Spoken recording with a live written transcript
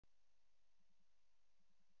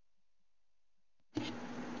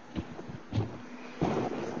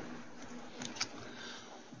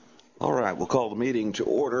call the meeting to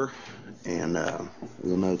order, and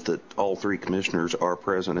we'll note that all three commissioners are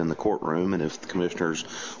present in the courtroom, and if the commissioners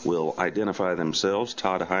will identify themselves.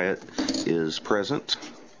 Todd Hyatt is present.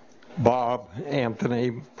 Bob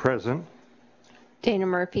Anthony present. Dana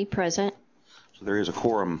Murphy present. So there is a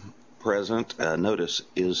quorum present. Notice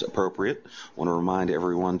is appropriate. I want to remind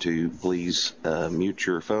everyone to please mute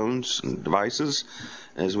your phones and devices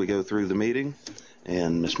as we go through the meeting.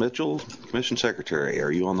 And Ms. Mitchell, Commission Secretary,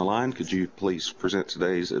 are you on the line? Could you please present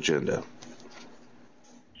today's agenda?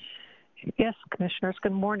 Yes, Commissioners,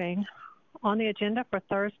 good morning. On the agenda for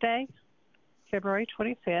Thursday, February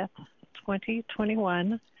 25th,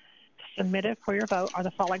 2021, submitted for your vote are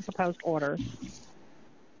the following proposed orders.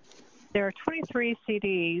 There are 23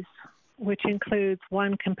 CDs, which includes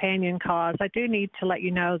one companion cause. I do need to let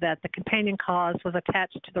you know that the companion cause was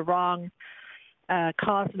attached to the wrong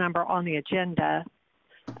cause number on the agenda.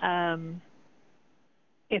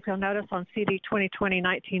 If you'll notice on CD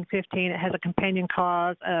 2020-1915, it has a companion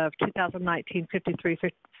cause of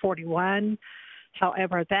 2019-5341.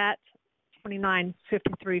 However, that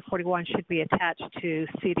 29-5341 should be attached to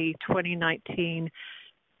CD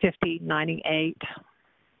 2019-5098.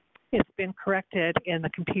 It's been corrected in the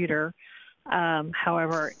computer.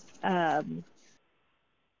 However, the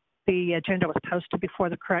agenda was posted before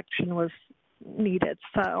the correction was needed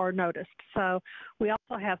or noticed. So we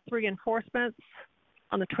also have 3 enforcements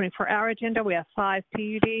on the 24-hour agenda. We have 5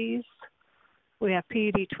 PUDs. We have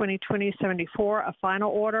PUD 2020-74, a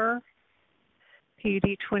final order.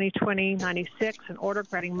 PUD 2020-96, an order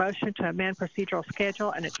granting motion to amend procedural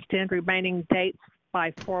schedule and extend remaining dates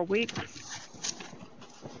by 4 weeks.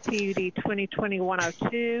 PUD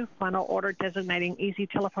 2020-102, final order designating Easy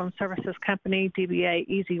Telephone Services Company, DBA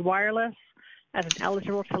Easy Wireless, as an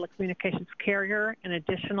eligible telecommunications carrier in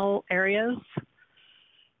additional areas.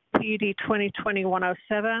 PUD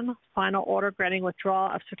 2020-107, final order granting withdrawal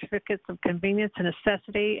of certificates of convenience and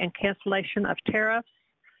necessity and cancellation of tariffs.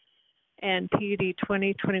 And PUD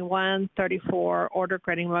 2021-34, order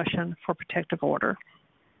granting motion for protective order.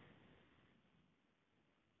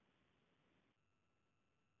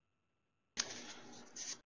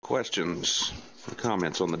 Questions or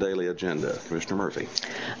comments on the daily agenda? Commissioner Murphy.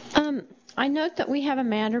 I note that we have a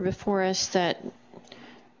matter before us that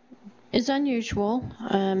is unusual,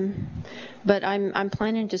 but I'm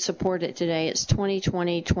planning to support it today. It's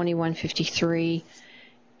 2020-2153,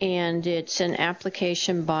 and it's an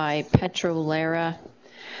application by Petrolera.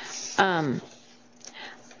 I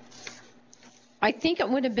think it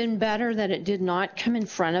would have been better that it did not come in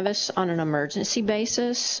front of us on an emergency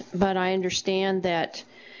basis, but I understand that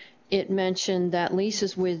it mentioned that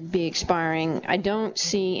leases would be expiring. I don't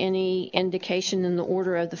see any indication in the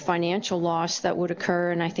order of the financial loss that would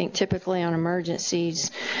occur, and I think typically on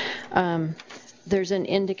emergencies, there's an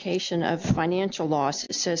indication of financial loss.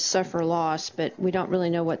 It says suffer loss, but we don't really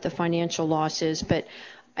know what the financial loss is. But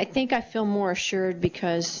I think I feel more assured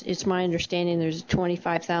because it's my understanding there's a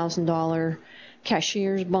 $25,000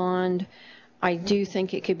 cashier's bond. I do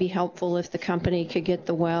think it could be helpful if the company could get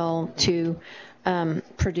the well to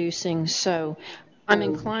producing, so I'm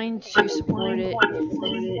inclined to support it.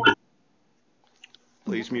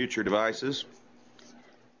 Please mute your devices.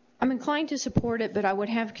 I'm inclined to support it, but I would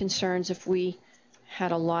have concerns if we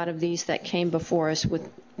had a lot of these that came before us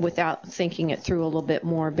without thinking it through a little bit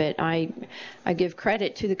more. But I give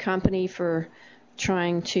credit to the company for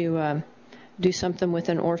trying to do something with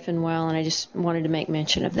an orphan well, and I just wanted to make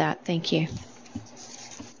mention of that. Thank you.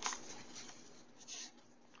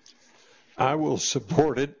 I will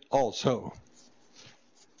support it also.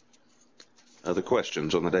 Other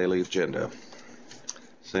questions on the daily agenda?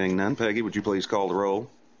 Seeing none, Peggy, would you please call the roll?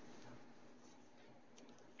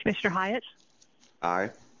 Commissioner Hyatt? Aye.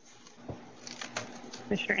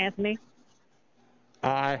 Commissioner Anthony?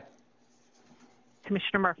 Aye.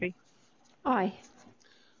 Commissioner Murphy? Aye.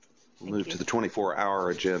 We'll move to the 24-hour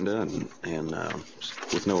agenda, and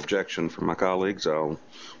with no objection from my colleagues,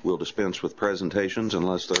 we'll dispense with presentations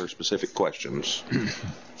unless there are specific questions.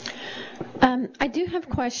 I do have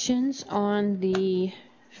questions on the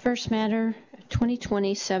first matter,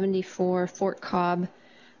 2020-74 Fort Cobb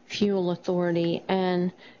Fuel Authority.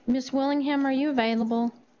 And Ms. Willingham, are you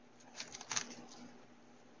available?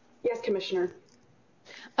 Yes, Commissioner.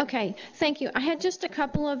 Okay, thank you. I had just a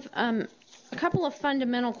couple of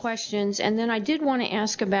fundamental questions, and then I did want to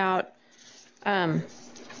ask about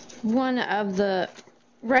one of the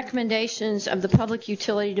recommendations of the Public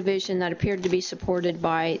Utility Division that appeared to be supported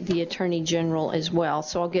by the Attorney General as well.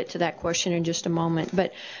 So I'll get to that question in just a moment.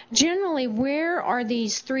 But generally, where are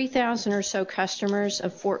these 3,000 or so customers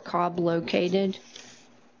of Fort Cobb located?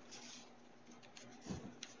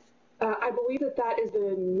 I believe that is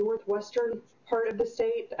the northwestern part of the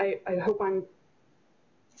state. I hope I'm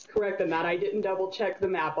correct on that. I didn't double check the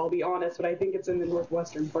map, I'll be honest, but I think it's in the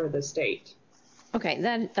northwestern part of the state. Okay,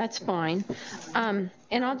 that's fine.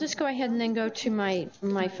 And I'll just go ahead and then go to my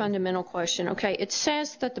fundamental question. Okay, it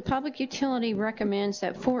says that the public utility recommends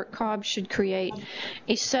that Fort Cobb should create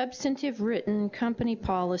a substantive written company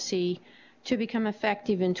policy to become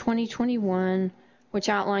effective in 2021, which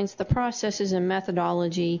outlines the processes and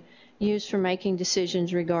methodology used for making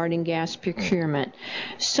decisions regarding gas procurement.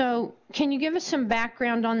 So can you give us some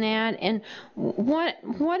background on that, and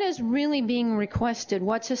what is really being requested?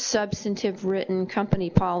 What's a substantive written company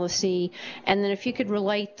policy? And then if you could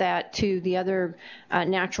relate that to the other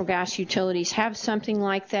natural gas utilities, have something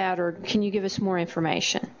like that, or can you give us more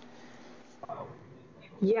information?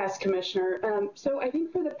 Yes, Commissioner. So I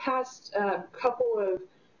think for the past couple of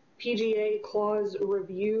PGA clause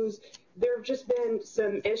reviews, there have just been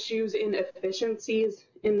some issues in efficiencies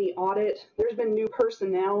in the audit. There's been new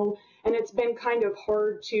personnel, and it's been kind of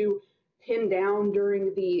hard to pin down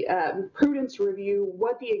during the prudence review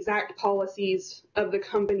what the exact policies of the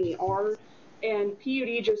company are. And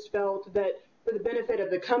PUD just felt that for the benefit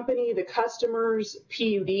of the company, the customers,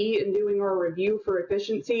 PUD, in doing our review for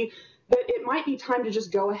efficiency, that it might be time to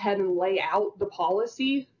just go ahead and lay out the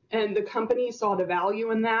policy. And the company saw the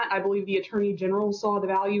value in that. I believe the Attorney General saw the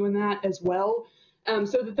value in that as well,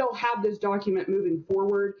 so that they'll have this document moving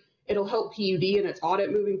forward. It'll help PUD in its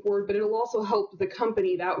audit moving forward, but it'll also help the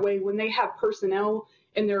company that way when they have personnel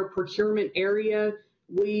in their procurement area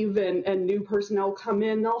leave and new personnel come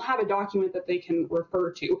in, they'll have a document that they can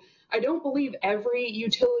refer to. I don't believe every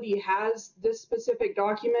utility has this specific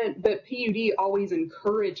document, but PUD always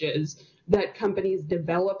encourages that companies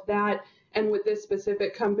develop that. And with this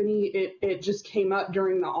specific company, it just came up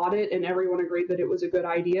during the audit, and everyone agreed that it was a good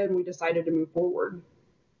idea, and we decided to move forward.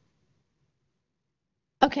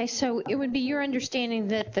 Okay, so it would be your understanding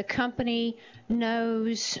that the company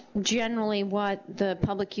knows generally what the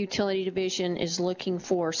Public Utility Division is looking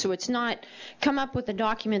for. So it's not come up with a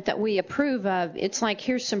document that we approve of. It's like,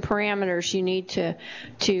 here's some parameters you need to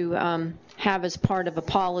have as part of a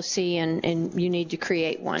policy, and you need to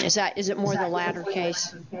create one. Is it more the latter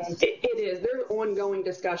case? It is. There are ongoing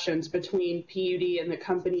discussions between PUD and the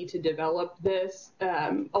company to develop this,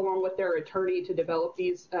 along with their attorney to develop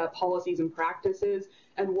these policies and practices.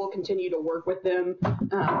 And we'll continue to work with them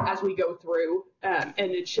as we go through, and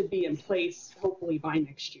it should be in place hopefully by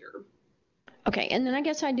next year. Okay, and then I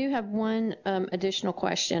guess I do have one additional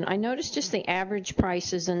question. I noticed just the average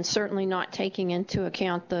prices, and certainly not taking into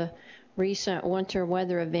account the recent winter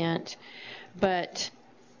weather event, but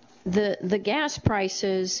the gas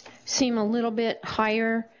prices seem a little bit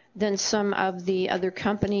higher than some of the other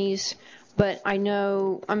companies. But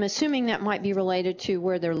I'm assuming that might be related to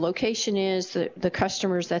where their location is, the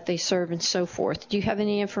customers that they serve, and so forth. Do you have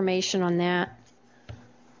any information on that?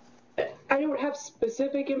 I don't have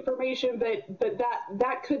specific information, but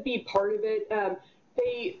that could be part of it.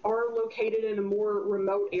 They are located in a more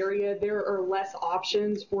remote area. There are less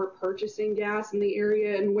options for purchasing gas in the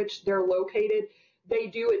area in which they're located. They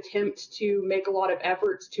do attempt to make a lot of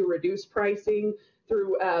efforts to reduce pricing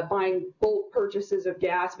through buying bulk purchases of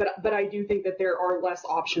gas, but I do think that there are less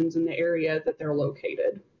options in the area that they're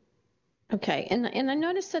located. Okay, and I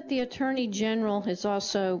noticed that the Attorney General has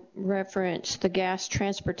also referenced the gas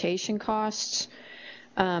transportation costs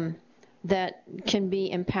that can be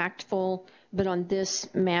impactful, but on this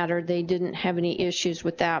matter they didn't have any issues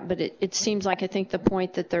with that. But it seems like, I think the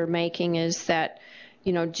point that they're making is that,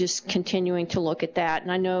 just continuing to look at that.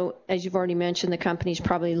 And I know, as you've already mentioned, the company's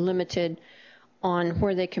probably limited on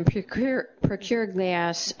where they can procure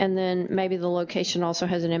gas, and then maybe the location also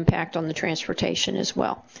has an impact on the transportation as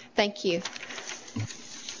well. Thank you.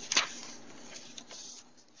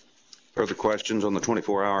 Further questions on the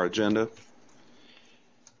 24-hour agenda?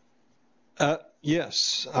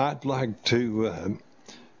 Yes, I'd like to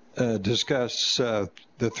discuss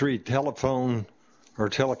the 3 telephone or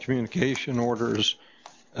telecommunication orders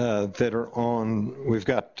that are on. We've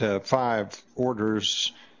got 5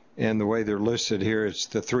 orders, and the way they're listed here, it's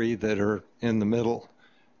the 3 that are in the middle.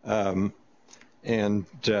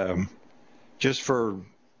 Just for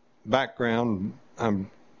background, I'm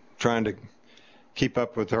trying to keep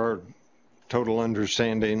up with our total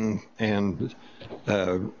understanding and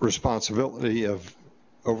responsibility of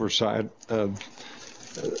oversight of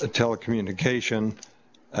telecommunication.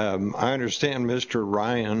 I understand Mr.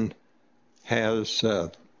 Ryan has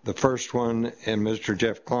the first one, and Mr.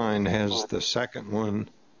 Jeff Klein has the second one.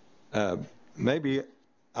 Maybe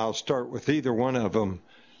I'll start with either one of them.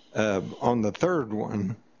 On the third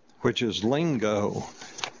one, which is Lingo,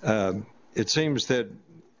 It seems that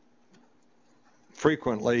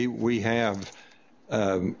frequently we have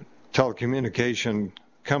telecommunication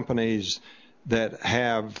companies that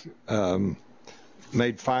have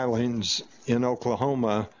made filings in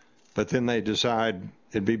Oklahoma, but then they decide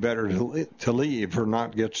it'd be better to leave or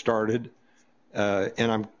not get started.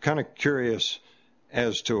 And I'm kind of curious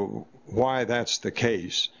as to why that's the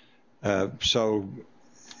case. So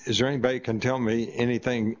is there anybody can tell me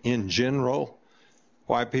anything in general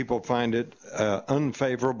why people find it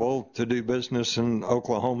unfavorable to do business in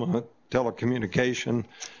Oklahoma? Telecommunication,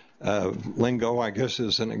 lingo, I guess,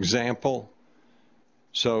 is an example.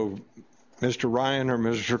 So, Mr. Ryan or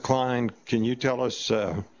Mr. Klein, can you tell us?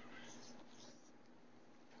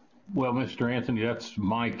 Well, Mr. Anthony, that's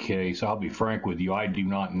my case. I'll be frank with you. I do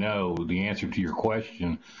not know the answer to your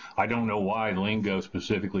question. I don't know why Lingo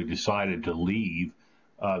specifically decided to leave.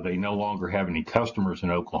 They no longer have any customers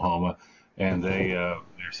in Oklahoma, and they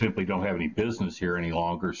simply don't have any business here any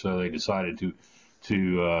longer. So they decided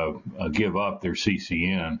to give up their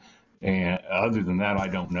CCN. And other than that, I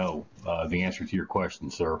don't know the answer to your question,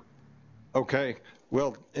 sir. Okay.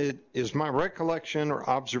 Well, is my recollection or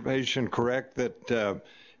observation correct that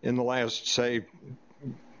in the last, say,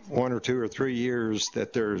 1 or 2 or 3 years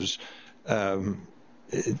that there's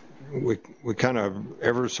we kind of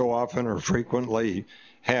ever so often or frequently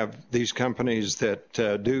have these companies that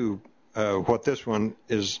do what this one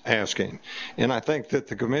is asking? And I think that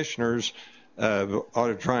the commissioners ought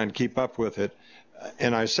to try and keep up with it.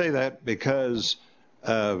 And I say that because,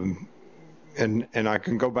 and I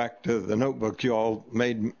can go back to the notebook you all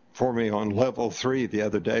made for me on level 3 the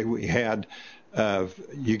other day. We had,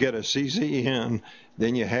 you get a CCN,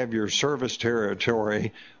 then you have your service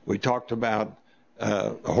territory. We talked about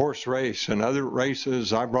a horse race and other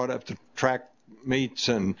races. I brought up the track meets,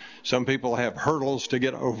 and some people have hurdles to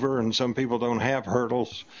get over, and some people don't have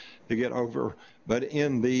hurdles to get over. But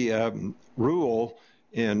in the rule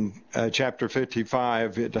in Chapter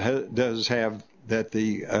 55, it does have that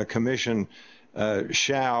the commission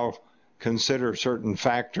shall consider certain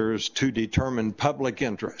factors to determine public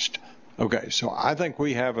interest. Okay, so I think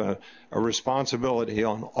we have a responsibility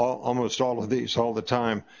on almost all of these all the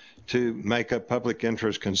time to make a public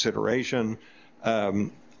interest consideration.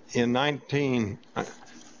 In the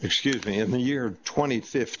year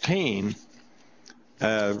 2015,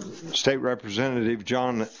 State Representative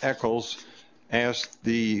John Eccles asked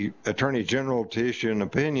the Attorney General to issue an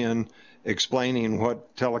opinion explaining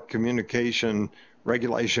what telecommunication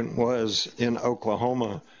regulation was in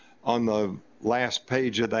Oklahoma. On the last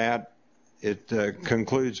page of that, it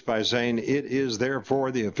concludes by saying, "It is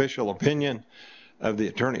therefore the official opinion of the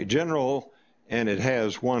Attorney General," and it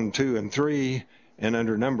has 1, 2, and 3. And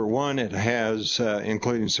under number 1, it has,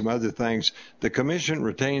 including some other things, the commission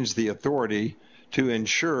retains the authority to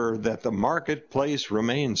ensure that the marketplace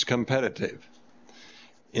remains competitive.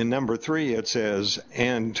 In number 3, it says,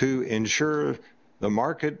 and to ensure the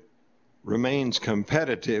market remains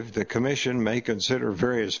competitive, the commission may consider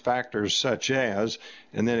various factors such as,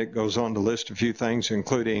 and then it goes on to list a few things,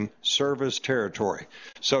 including service territory.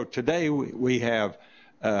 So today we have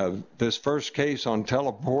this first case on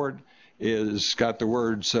Teleport is got the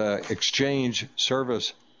words exchange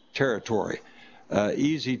service territory.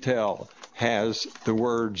 EasyTel has the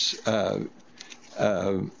words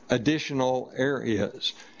additional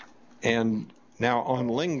areas. And now on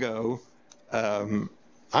Lingo,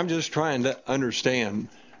 I'm just trying to understand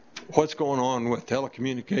what's going on with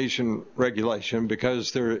telecommunication regulation,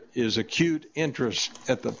 because there is acute interest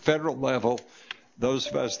at the federal level. Those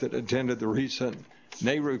of us that attended the recent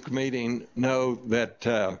NARUC meeting know that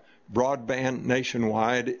broadband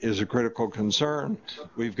nationwide is a critical concern.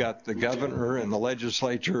 We've got the governor and the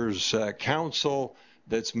legislature's council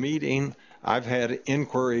that's meeting. I've had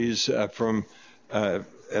inquiries from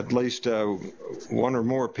at least 1 or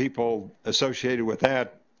more people associated with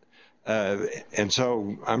that. And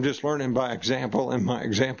so I'm just learning by example, and my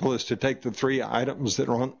example is to take the 3 items that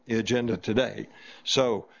are on the agenda today.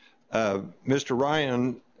 So, Mr.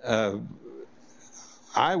 Ryan,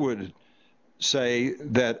 I would say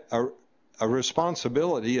that a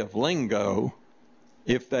responsibility of Lingo,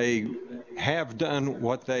 if they have done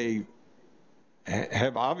what they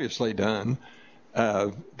have obviously done,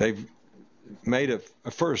 they've made a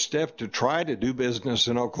first step to try to do business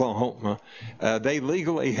in Oklahoma. They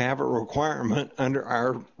legally have a requirement under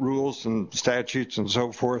our rules and statutes and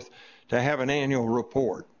so forth to have an annual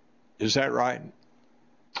report. Is that right?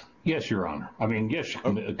 Yes, Your Honor. I mean, yes,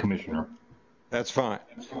 Commissioner. That's fine.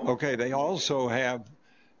 Okay, they also have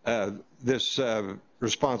this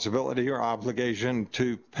responsibility or obligation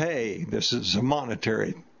to pay. This is a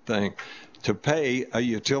monetary thing, to pay a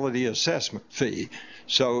utility assessment fee.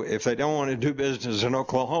 So if they don't want to do business in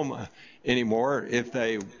Oklahoma anymore, if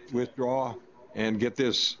they withdraw and get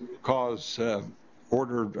this cause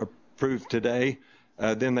order approved today,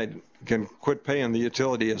 then they can quit paying the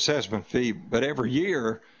utility assessment fee. But every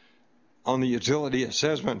year on the utility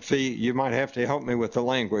assessment fee, you might have to help me with the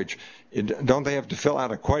language. Don't they have to fill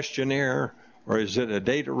out a questionnaire, or is it a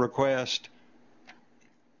data request?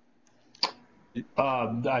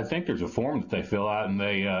 I think there's a form that they fill out and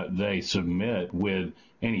they submit with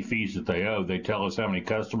any fees that they owe. They tell us how many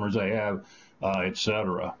customers they have, et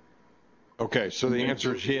cetera. Okay, so the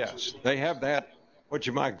answer is yes. They have that, what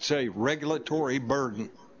you might say, regulatory burden.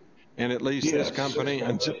 And at least this company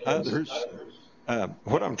and others,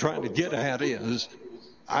 what I'm trying to get at is,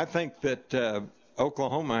 I think that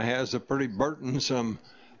Oklahoma has a pretty burdensome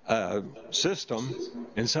system,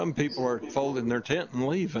 and some people are folding their tent and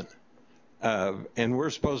leaving. And we're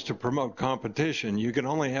supposed to promote competition. You can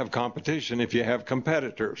only have competition if you have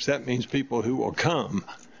competitors. That means people who will come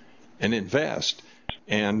and invest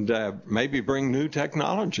and maybe bring new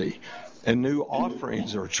technology and new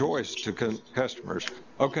offerings or choice to customers.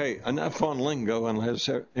 Okay, enough on lingo unless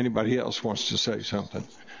anybody else wants to say something.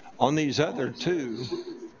 On these other two,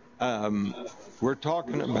 we're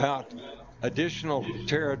talking about additional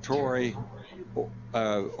territory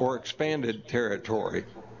or expanded territory.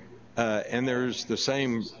 And there's the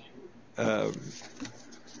same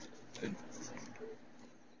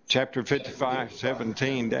Chapter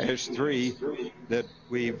 5517-3 that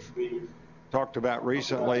we've talked about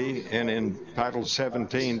recently, and in Title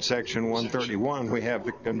 17, Section 131, we have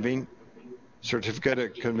the Certificate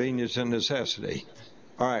of Convenience and Necessity.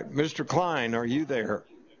 All right, Mr. Klein, are you there?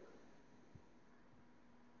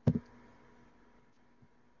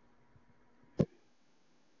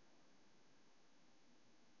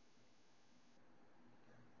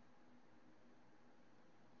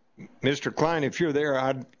 Mr. Klein, if you're there,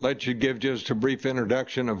 I'd let you give just a brief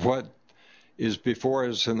introduction of what is before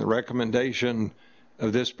us and the recommendation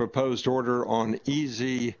of this proposed order on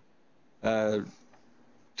easy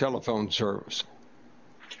telephone service.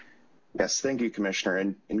 Yes, thank you,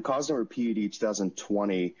 Commissioner. In cause number PUD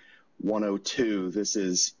 2020-102, this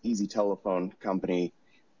is Easy Telephone Company,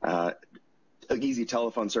 Easy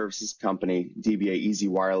Telephone Services Company, DBA Easy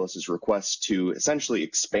Wireless's request to essentially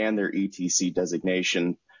expand their ETC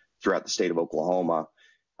designation throughout the state of Oklahoma.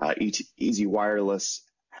 Easy Wireless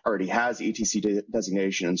already has ETC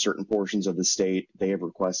designation in certain portions of the state. They have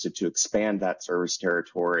requested to expand that service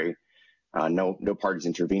territory. No parties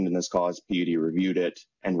intervened in this cause. PUD reviewed it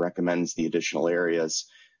and recommends the additional areas.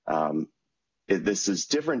 This is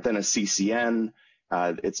different than a CCN.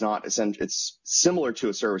 It's similar to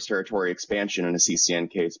a service territory expansion in a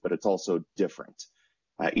CCN case, but it's also different.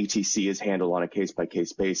 ETC is handled on a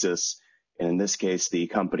case-by-case basis. And in this case, the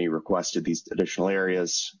company requested these additional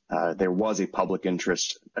areas. There was a public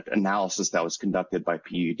interest analysis that was conducted by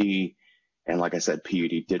PUD. And like I said,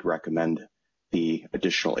 PUD did recommend the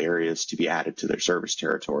additional areas to be added to their service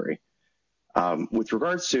territory. With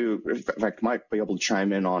regards to, in fact, I might be able to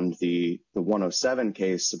chime in on the 107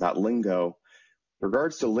 case about Lingo. With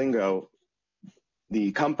regards to Lingo,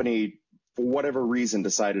 the company, for whatever reason,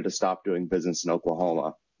 decided to stop doing business in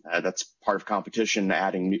Oklahoma. That's part of competition,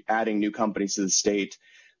 adding new companies to the state,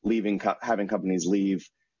 having companies leave.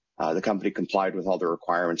 The company complied with all the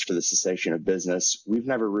requirements for the cessation of business. We've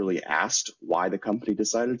never really asked why the company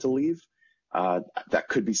decided to leave. That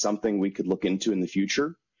could be something we could look into in the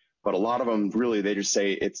future. But a lot of them, really, they just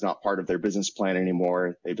say it's not part of their business plan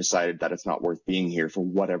anymore. They decided that it's not worth being here for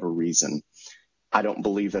whatever reason. I don't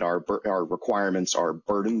believe that our requirements are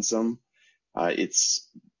burdensome. It's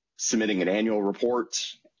submitting an annual report.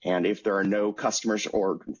 And if there are no customers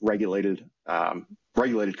or regulated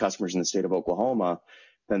customers in the state of Oklahoma,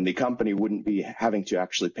 then the company wouldn't be having to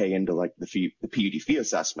actually pay into like the PUD fee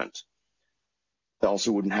assessment. They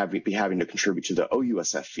also wouldn't be having to contribute to the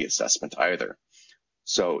OUSF fee assessment either.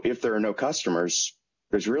 So if there are no customers,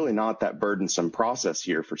 there's really not that burdensome process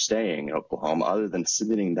here for staying in Oklahoma other than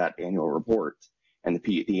submitting that annual report and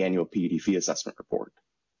the annual PUD fee assessment report.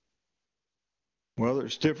 Well,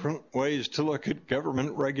 there's different ways to look at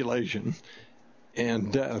government regulation,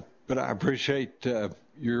 and but I appreciate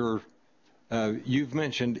you've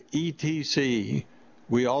mentioned ETC.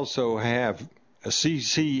 We also have a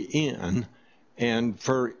CCN, and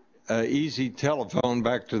for Easy Telephone,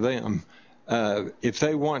 back to them, if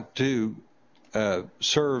they want to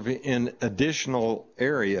serve in additional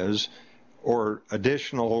areas or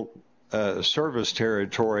additional service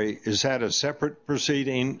territory, is that a separate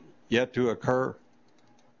proceeding yet to occur?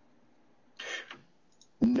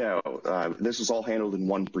 No, this was all handled in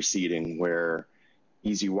one proceeding where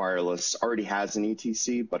Easy Wireless already has an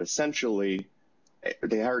ETC, but essentially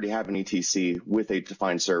they already have an ETC with a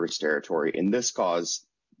defined service territory. In this cause,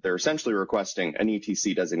 they're essentially requesting an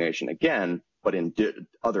ETC designation again, but in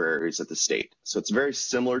other areas of the state. So it's very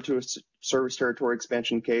similar to a service territory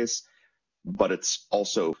expansion case, but it's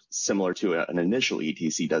also similar to an initial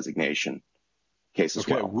ETC designation case as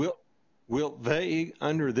well. Will they,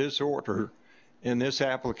 under this order, in this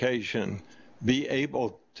application, be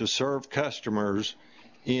able to serve customers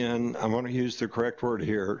in, I'm going to use the correct word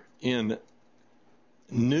here, in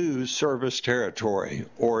new service territory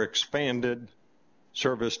or expanded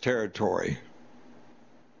service territory?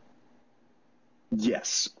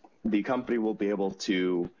 Yes, the company will be able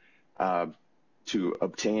to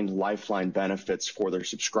obtain Lifeline benefits for their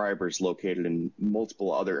subscribers located in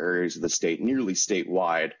multiple other areas of the state, nearly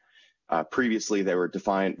statewide. Previously, they were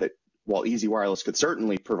defined that while Easy Wireless could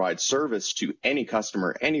certainly provide service to any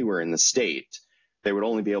customer anywhere in the state, they would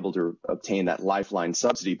only be able to obtain that Lifeline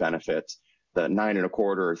subsidy benefit, the 9.25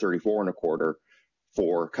 or 34.25,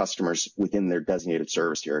 for customers within their designated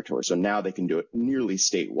service territory. So now they can do it nearly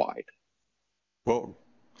statewide. Well,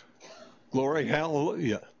 glory,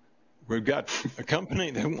 hallelujah. We've got a company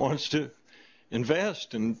that wants to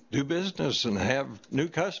invest and do business and have new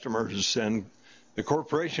customers, and the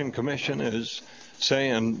Corporation Commission is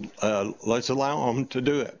saying, let's allow them to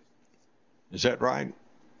do it. Is that right?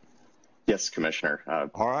 Yes, Commissioner.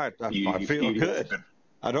 All right. I feel good.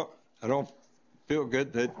 I don't feel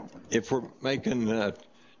good that if we're making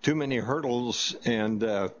too many hurdles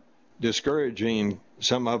and discouraging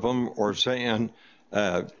some of them, or saying,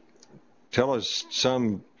 tell us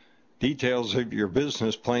some details of your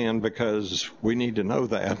business plan because we need to know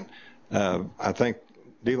that. I think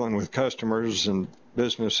dealing with customers and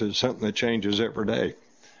business is something that changes every day.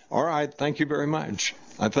 All right, thank you very much.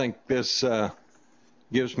 I think this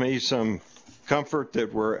gives me some comfort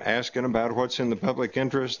that we're asking about what's in the public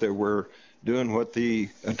interest, that we're doing what the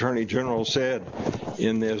Attorney General said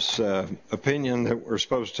in this opinion that we're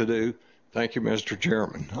supposed to do. Thank you, Mr.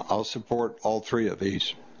 Chairman. I'll support all three of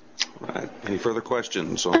these. Right. Any further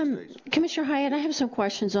questions? Commissioner Hyatt, I have some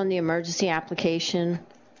questions on the emergency application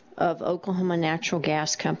of Oklahoma Natural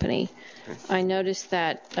Gas Company. Okay. I noticed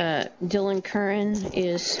that Dylan Curran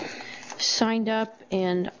is signed up,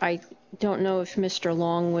 and I don't know if Mr.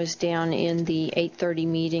 Long was down in the 8:30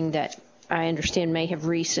 meeting that I understand may have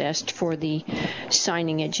recessed for the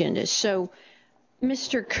signing agenda. So,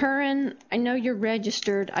 Mr. Curran, I know you're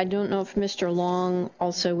registered. I don't know if Mr. Long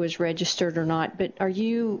also was registered or not, but are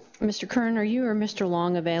you, Mr. Curran, are you or Mr.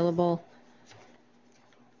 Long available?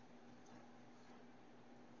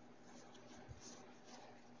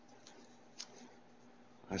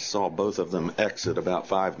 I saw both of them exit about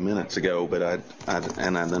 5 minutes ago, but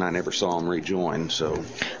then I never saw them rejoin. So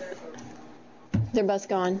they're both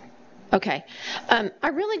gone. Okay. I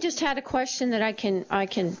really just had a question that I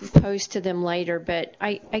can pose to them later, but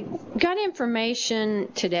I got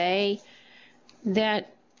information today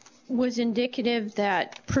that was indicative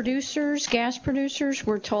that gas producers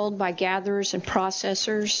were told by gatherers and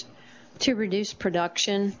processors to reduce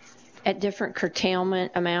production at different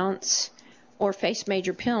curtailment amounts or face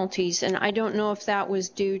major penalties. And I don't know if that was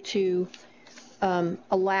due to a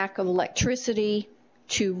lack of electricity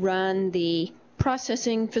to run the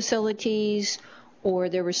processing facilities, or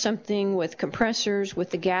there was something with compressors with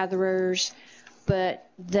the gatherers, but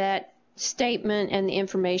that statement and the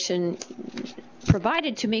information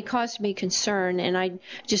provided to me caused me concern, and I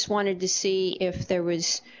just wanted to see if there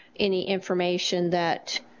was any information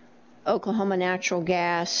that Oklahoma Natural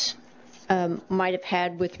Gas might have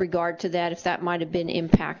had with regard to that, if that might have been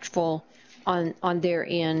impactful on their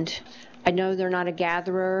end. I know they're not a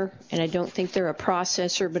gatherer, and I don't think they're a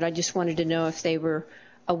processor, but I just wanted to know if they were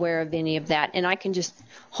aware of any of that. And I can just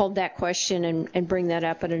hold that question and bring that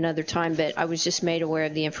up at another time, but I was just made aware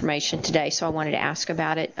of the information today, so I wanted to ask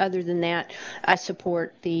about it. Other than that, I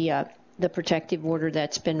support the protective order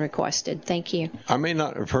that's been requested. Thank you. I may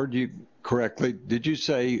not have heard you correctly. Did you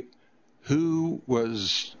say who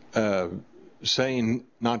was saying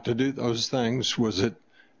not to do those things? Was it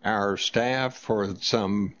our staff or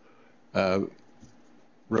some... No,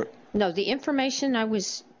 the information that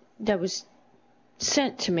was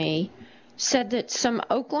sent to me said that some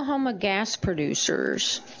Oklahoma gas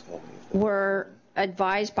producers were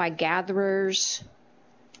advised by gatherers,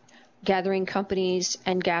 gathering companies,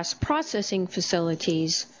 and gas processing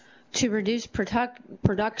facilities to reduce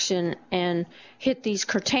production and hit these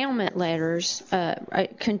curtailment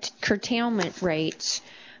curtailment rates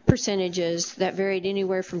percentages that varied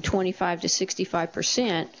anywhere from 25 to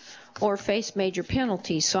 65%, or face major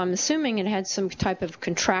penalties. So I'm assuming it had some type of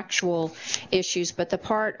contractual issues, but the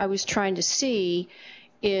part I was trying to see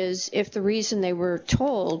is if the reason they were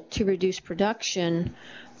told to reduce production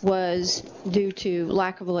was due to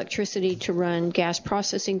lack of electricity to run gas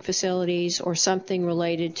processing facilities or something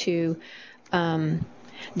related to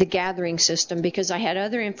the gathering system, because I had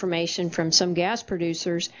other information from some gas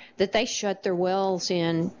producers that they shut their wells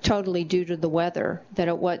in totally due to the weather, that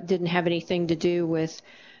it didn't have anything to do with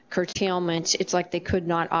curtailments. It's like they could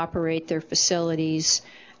not operate their facilities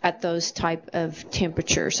at those type of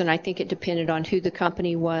temperatures, and I think it depended on who the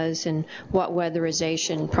company was and what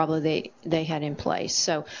weatherization probably they had in place.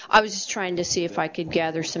 So I was just trying to see if I could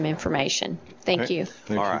gather some information. Thank you.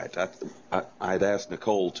 All right. I'd asked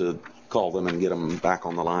Nicole to call them and get them back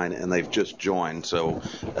on the line, and they've just joined. So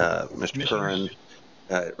Mr. Curran,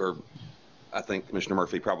 or I think Commissioner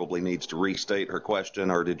Murphy probably needs to restate her question,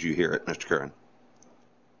 or did you hear it, Mr. Curran?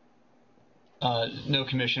 No,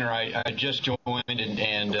 Commissioner. I just joined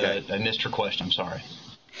and Okay. I missed her question. I'm sorry.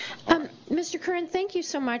 Mr. Curran, thank you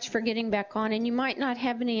so much for getting back on. And you might not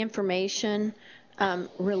have any information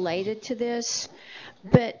related to this,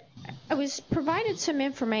 but I was provided some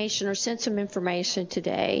information or sent some information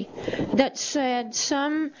today that said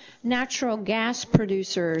some natural gas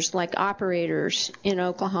producers, like operators in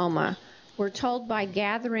Oklahoma, were told by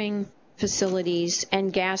gathering facilities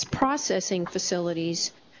and gas processing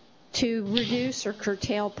facilities to reduce or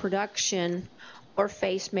curtail production or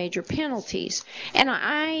face major penalties. And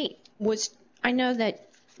I know that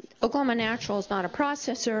Oklahoma Natural is not a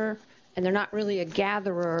processor and they're not really a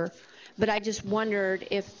gatherer, but I just wondered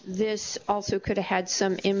if this also could have had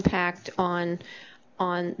some impact on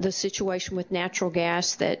the situation with natural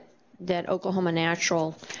gas that Oklahoma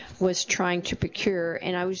Natural was trying to procure.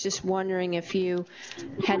 And I was just wondering if you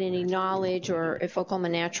had any knowledge, or if Oklahoma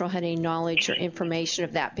Natural had any knowledge or information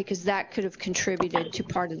of that, because that could have contributed to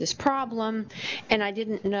part of this problem. And I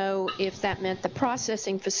didn't know if that meant the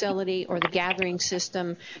processing facility or the gathering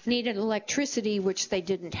system needed electricity, which they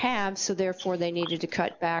didn't have, so therefore they needed to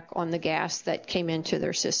cut back on the gas that came into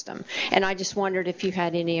their system. And I just wondered if you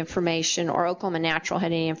had any information, or Oklahoma Natural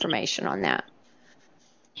had any information on that.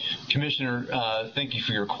 Commissioner, thank you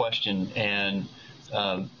for your question. And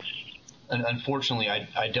unfortunately,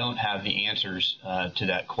 I don't have the answers to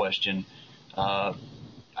that question. I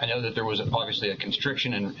know that there was obviously a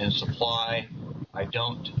constriction in supply. I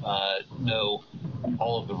don't know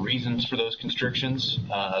all of the reasons for those constrictions,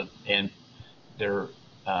 and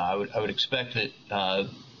I would expect that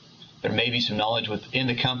there may be some knowledge within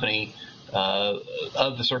the company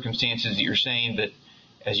of the circumstances that you're saying, but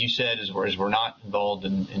as you said, as we're not involved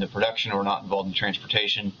in the production or not involved in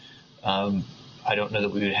transportation, I don't know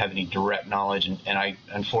that we would have any direct knowledge, and I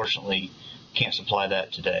unfortunately can't supply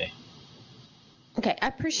that today. Okay, I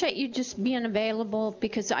appreciate you just being available,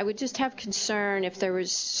 because I would just have concern if there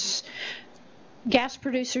was gas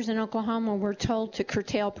producers in Oklahoma were told to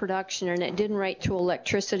curtail production and it didn't relate to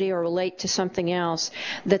electricity or relate to something else,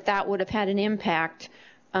 that would have had an impact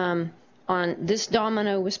on this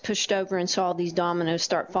domino was pushed over, and so all these dominoes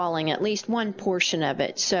start falling, at least one portion of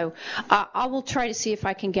it. So I will try to see if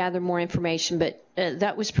I can gather more information, but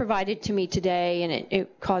that was provided to me today, and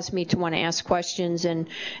it caused me to want to ask questions, and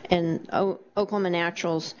Oklahoma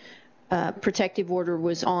Natural's protective order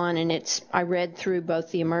was on, and I read through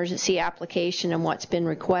both the emergency application and what's been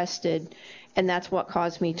requested, and that's what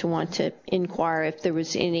caused me to want to inquire if there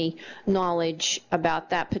was any knowledge about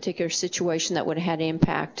that particular situation that would have had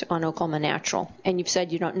impact on Oklahoma Natural. And you've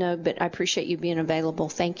said you don't know, but I appreciate you being available.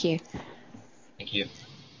 Thank you. Thank you.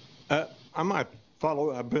 I might follow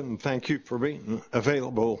up and thank you for being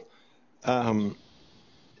available. I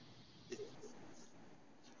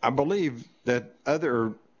believe that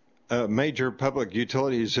other major public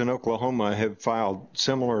utilities in Oklahoma have filed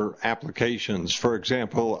similar applications. For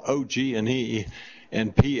example, OG&E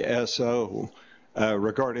and PSO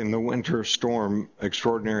regarding the winter storm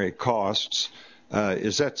extraordinary costs.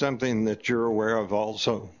 Is that something that you're aware of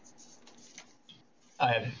also?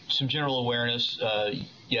 I have some general awareness.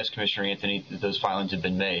 Yes, Commissioner Anthony, that those filings have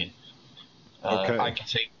been made. Okay. I can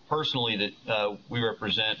say personally that we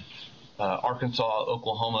represent Arkansas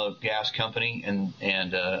Oklahoma Gas Company,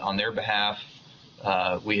 and on their behalf,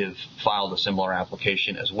 we have filed a similar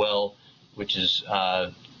application as well, which is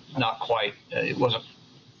not quite. It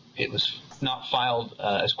was not filed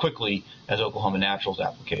as quickly as Oklahoma Natural's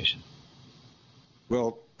application.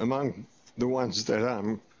 Well, among the ones that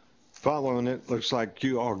I'm following, it looks like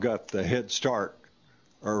you all got the head start,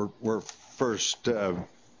 or were first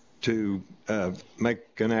to make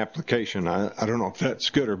an application. I don't know if that's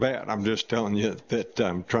good or bad. I'm just telling you that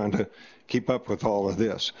I'm trying to keep up with all of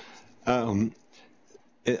this. The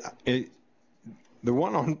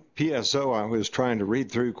one on PSO I was trying to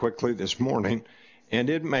read through quickly this morning, and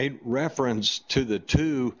it made reference to the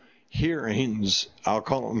two hearings, I'll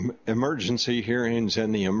call them emergency hearings,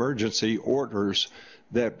 and the emergency orders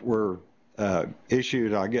that were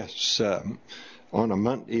issued, I guess, on a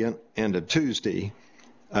Monday and a Tuesday.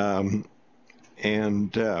 And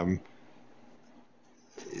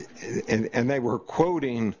they were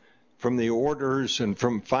quoting from the orders and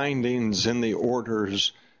from findings in the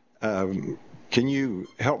orders. Can you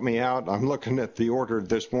help me out? I'm looking at the order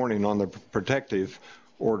this morning on the protective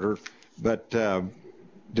order, but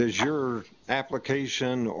does your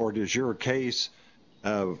application or does your case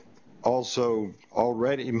also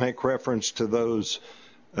already make reference to those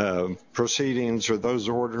proceedings or those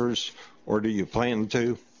orders, or do you plan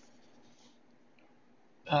to?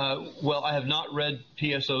 Well, I have not read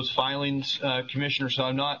PSO's filings, Commissioner, so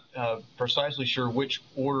I'm not precisely sure which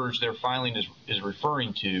orders their filing is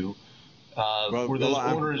referring to. Were those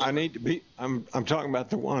orders? I need to be. I'm talking about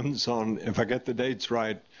the ones on, if I get the dates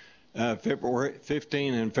right, February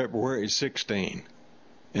 15 and February 16,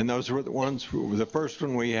 and those were the ones. The first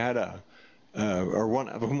one we had or one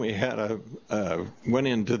of them we had went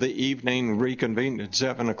into the evening, reconvened at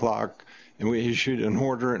 7 o'clock, and we issued an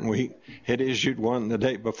order, and we had issued one the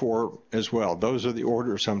day before as well. Those are the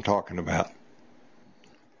orders I'm talking about.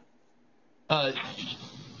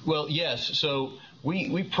 Well, yes. So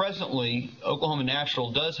we presently, Oklahoma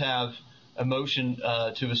Natural does have a motion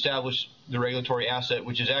to establish the regulatory asset,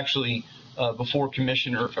 which is actually before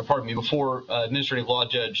Administrative Law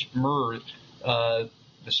Judge Murr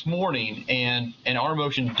this morning, and our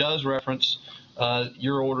motion does reference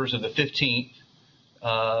your orders of the 15th,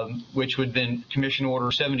 which would have been Commission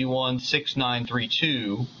Order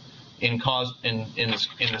 716932 in cause in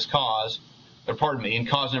this cause, or pardon me, in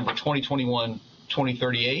cause number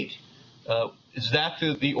 2021-2038. Is that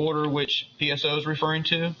the order which PSO is referring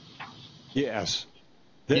to? Yes.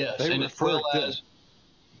 Yes, and as well as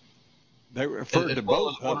they referred to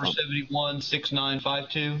both of Order them.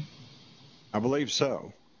 716952. I believe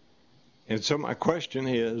so. And so my question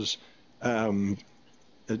is, and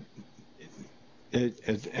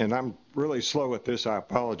I'm really slow at this, I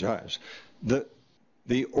apologize. The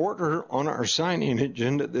order on our signing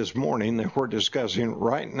agenda this morning that we're discussing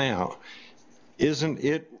right now, isn't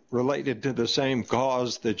it related to the same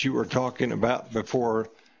cause that you were talking about before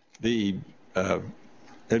the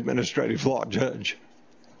administrative law judge?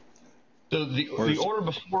 So the order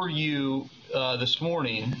before you this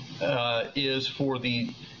morning is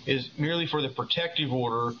merely for the protective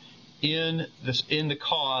order in the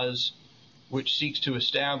cause which seeks to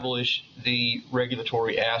establish the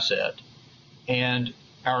regulatory asset, and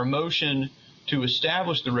our motion to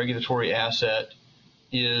establish the regulatory asset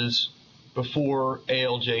is before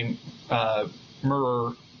ALJ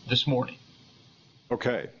Murr this morning.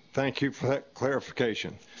 Okay, thank you for that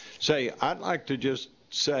clarification. I'd like to just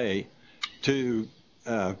say to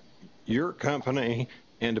your company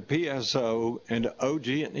and to PSO and to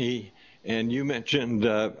OG&E, and you mentioned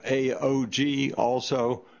AOG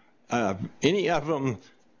also, any of them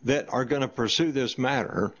that are going to pursue this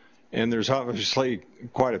matter, and there's obviously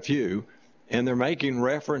quite a few, and they're making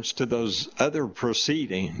reference to those other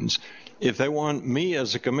proceedings, if they want me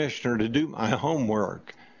as a commissioner to do my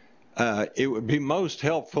homework, it would be most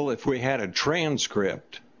helpful if we had a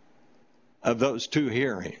transcript of those two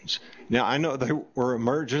hearings. Now, I know there were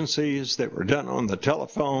emergencies that were done on the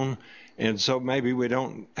telephone, and so maybe we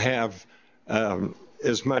don't have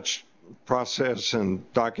as much process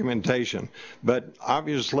and documentation, but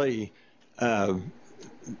obviously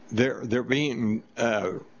they're being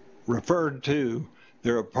referred to.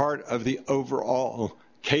 They're a part of the overall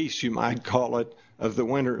case, you might call it, of the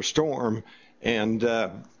winter storm, and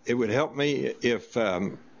it would help me if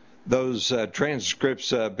those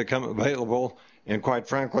transcripts become available, and quite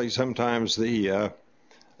frankly, sometimes the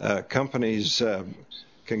companies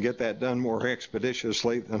can get that done more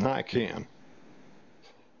expeditiously than I can.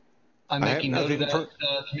 I'm making note of that,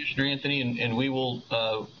 Commissioner Anthony, and we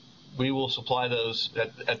will supply those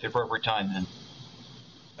at the appropriate time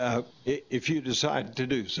then. If you decide to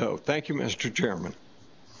do so. Thank you, Mr. Chairman.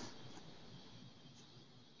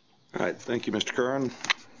 All right, thank you, Mr. Curran.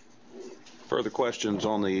 Further questions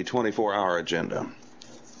on the 24-hour agenda?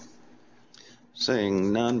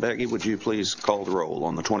 Seeing none, Becky, would you please call the roll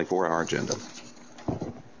on the 24-hour agenda?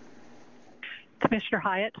 Commissioner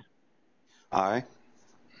Hyatt? Aye.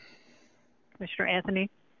 Commissioner Anthony?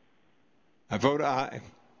 I vote aye.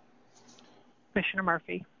 Commissioner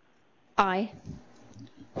Murphy? Aye.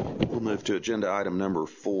 We'll move to agenda item number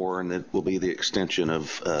 4, and it will be the extension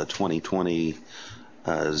of 2020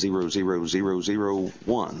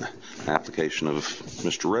 00001 application of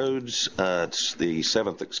Mr. Rhodes. It's the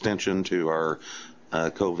 7th extension to our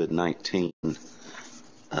COVID-19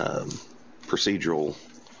 procedural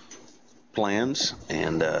plans,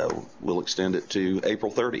 and we'll extend it to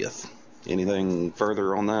April 30th. Anything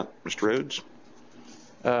further on that, Mr. Rhodes?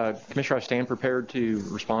 Commissioner, I stand prepared to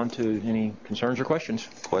respond to any concerns or questions.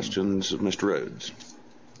 Questions of Mr. Rhodes?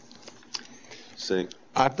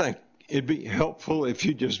 I think it'd be helpful if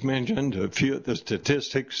you just mentioned a few of the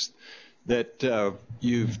statistics that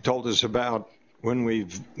you've told us about when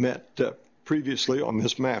we've met previously on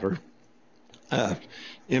this matter.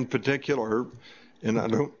 In particular, and I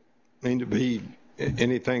don't mean to be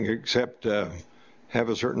anything except have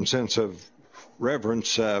a certain sense of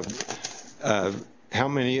reverence, how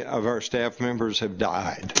many of our staff members have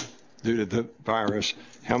died due to the virus?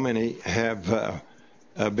 How many have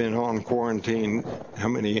been on quarantine? How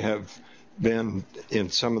many have been in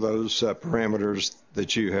some of those parameters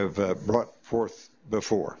that you have brought forth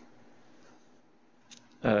before?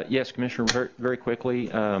 Yes, Commissioner, very, very quickly.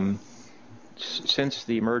 Since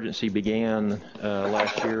the emergency began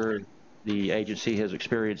last year, the agency has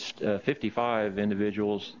experienced 55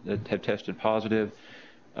 individuals that have tested positive.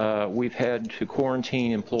 We've had to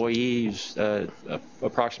quarantine employees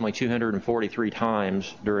approximately 243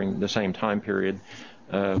 times during the same time period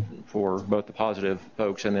for both the positive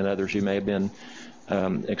folks and then others who may have been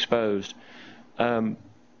exposed.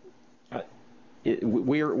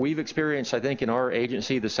 We've experienced, I think, in our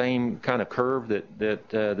agency the same kind of curve that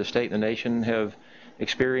the state and the nation have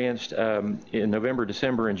experienced. In November,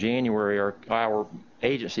 December, and January, our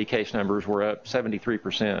agency case numbers were up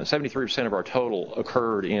 73%. 73% of our total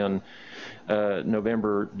occurred in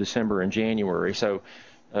November, December, and January. So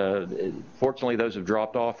fortunately, those have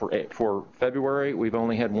dropped off. For February, we've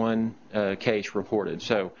only had one case reported.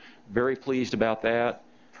 So very pleased about that.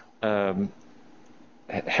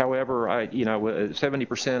 However,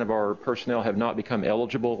 70% of our personnel have not become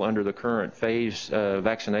eligible under the current phase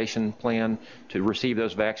vaccination plan to receive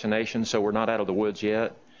those vaccinations, so we're not out of the woods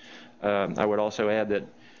yet. I would also add that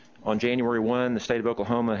on January 1, the state of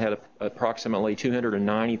Oklahoma had approximately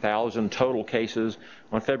 290,000 total cases.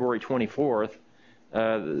 On February 24th,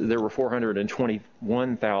 there were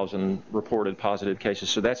 421,000 reported positive cases.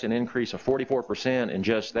 So that's an increase of 44% in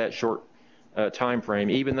just that short time frame,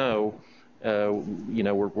 even though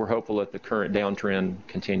we're hopeful that the current downtrend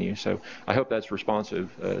continues. So I hope that's responsive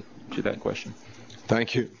to that question.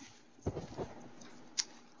 Thank you.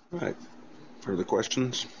 All right. Further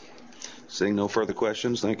questions? Seeing no further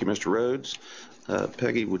questions, thank you, Mr. Rhodes.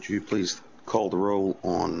 Peggy, would you please call the roll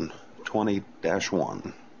on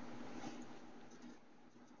 20-1?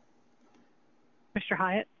 Mr.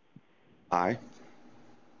 Hyatt? Aye.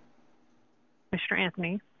 Mr.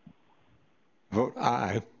 Anthony? Vote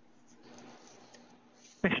aye.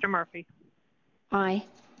 Mr. Murphy? Aye.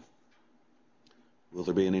 Will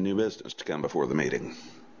there be any new business to come before the meeting?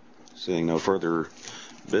 Seeing no further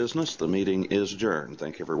business, the meeting is adjourned.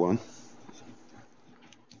 Thank you, everyone.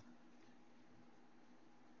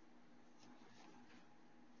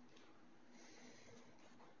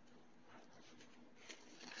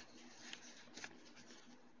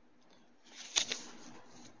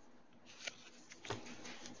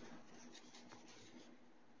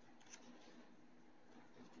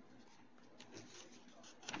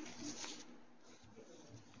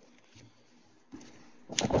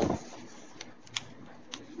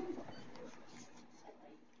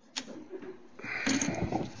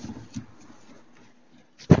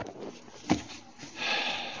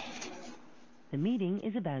 The meeting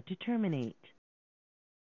is about to terminate.